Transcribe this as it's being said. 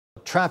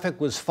Traffic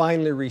was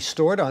finally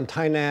restored on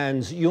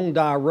Tainan's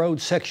Yongda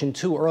Road Section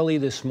 2 early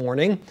this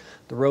morning.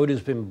 The road has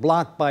been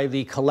blocked by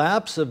the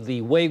collapse of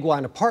the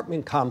Weiguan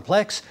apartment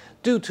complex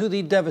due to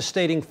the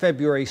devastating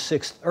February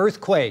 6th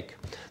earthquake.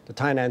 The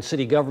Tainan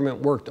City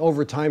Government worked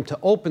overtime to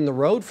open the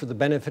road for the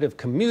benefit of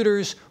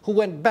commuters who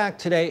went back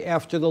today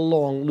after the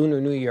long Lunar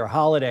New Year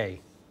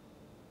holiday.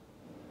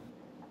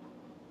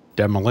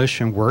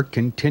 Demolition work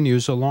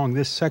continues along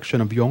this section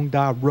of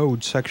Yongda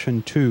Road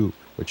Section 2,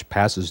 which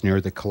passes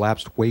near the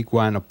collapsed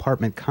Weiguan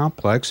apartment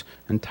complex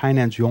in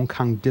Tainan's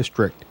Yongkang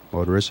District.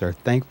 Motorists are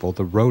thankful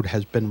the road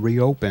has been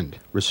reopened,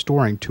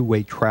 restoring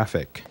two-way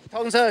traffic.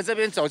 通车这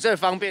边走这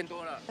方便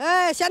多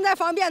了。现在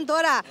方便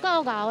多了。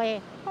够搞诶，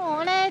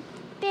咧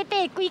短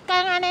几工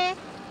安尼，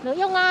就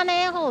用安尼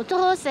做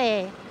好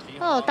势，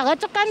大家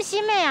足甘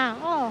心诶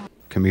啊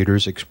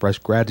Commuters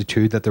expressed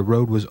gratitude that the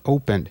road was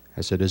opened,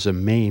 as it is a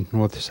main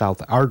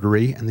north-south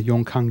artery in the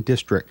Yongkang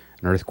District.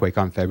 An earthquake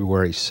on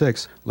February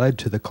 6 led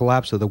to the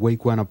collapse of the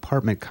Weiguan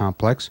apartment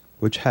complex,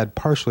 which had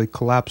partially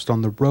collapsed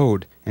on the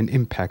road and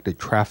impacted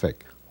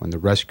traffic. When the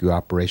rescue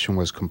operation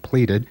was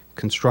completed,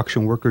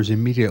 construction workers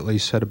immediately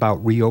set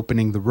about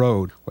reopening the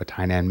road, with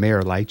Tainan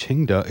Mayor Lai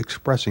Ching-te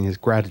expressing his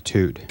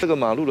gratitude. The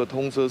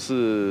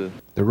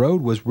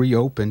road was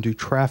reopened to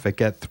traffic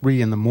at 3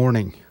 in the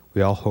morning.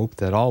 We all hope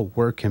that all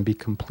work can be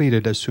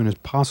completed as soon as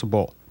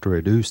possible to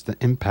reduce the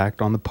impact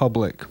on the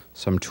public.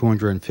 Some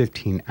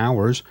 215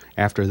 hours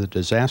after the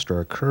disaster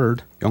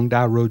occurred,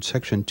 Yongda Road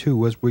Section 2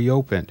 was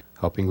reopened,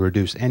 helping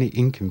reduce any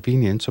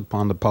inconvenience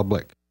upon the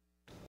public.